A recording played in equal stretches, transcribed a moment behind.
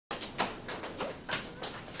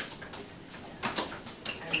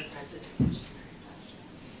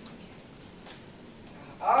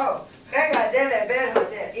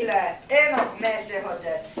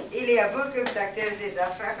hôtel. Il y a beaucoup d'activités à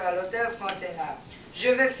faire à l'hôtel Frontenac. Je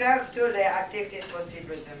vais faire toutes les activités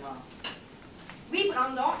possibles demain. Oui,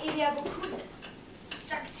 Brandon, il y a beaucoup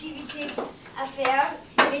d'activités à faire,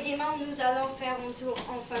 mais demain nous allons faire un tour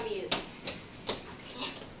en famille.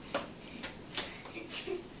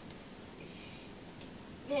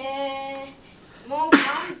 Mon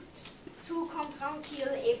grand, tout comprend qu'il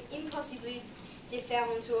est impossible de faire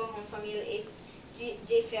un tour en famille et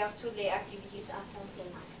de faire toutes les activités à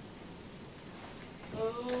Frontenac.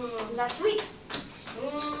 La suite.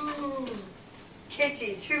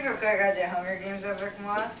 Kitty, tu veux regarder Hunger Games avec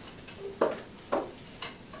moi?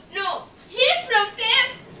 Non, je préfère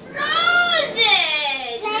Frozen.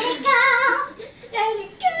 Let it go! Let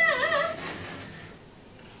it go!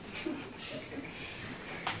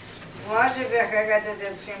 Moi, je vais regarder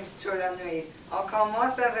des films toute la nuit. On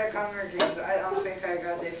commence avec Hunger Games et ensuite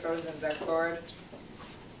regarder Frozen, d'accord?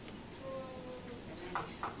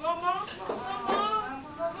 Maman,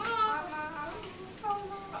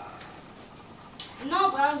 Non,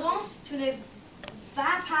 Brandon, tu ne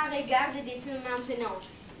vas pas regarder des films maintenant.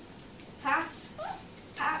 Parce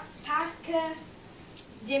que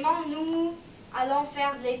demain, nous allons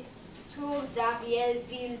faire les tours d'Ariel,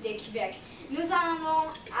 ville de Québec. Nous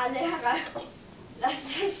allons aller à la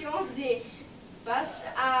station de bus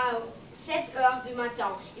à 7 heures du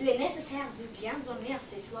matin. Il est nécessaire de bien dormir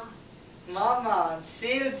ce soir. Maman,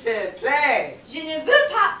 s'il te plaît! Je ne veux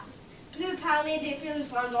pas plus parler des films,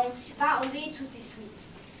 Brandon. Va au lit tout de suite.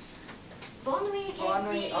 Bonne nuit, Katie. Bonne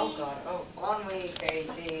nuit, oh God, oh, bonne nuit,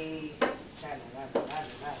 Katie.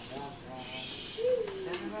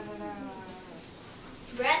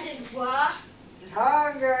 Brandon, voir.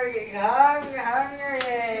 Hunger Games.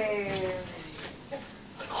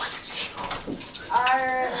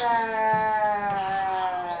 Iron Man.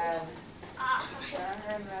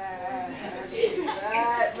 Iron Man.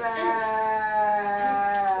 Batman.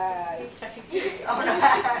 Oh no.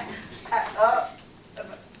 Oh.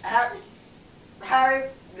 Harry.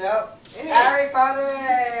 No. Harry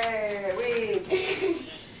Potter. Weeds.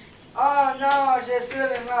 Oh no, just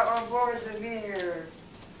slipping on boards of mirror.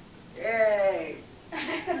 Yay.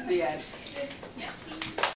 The end.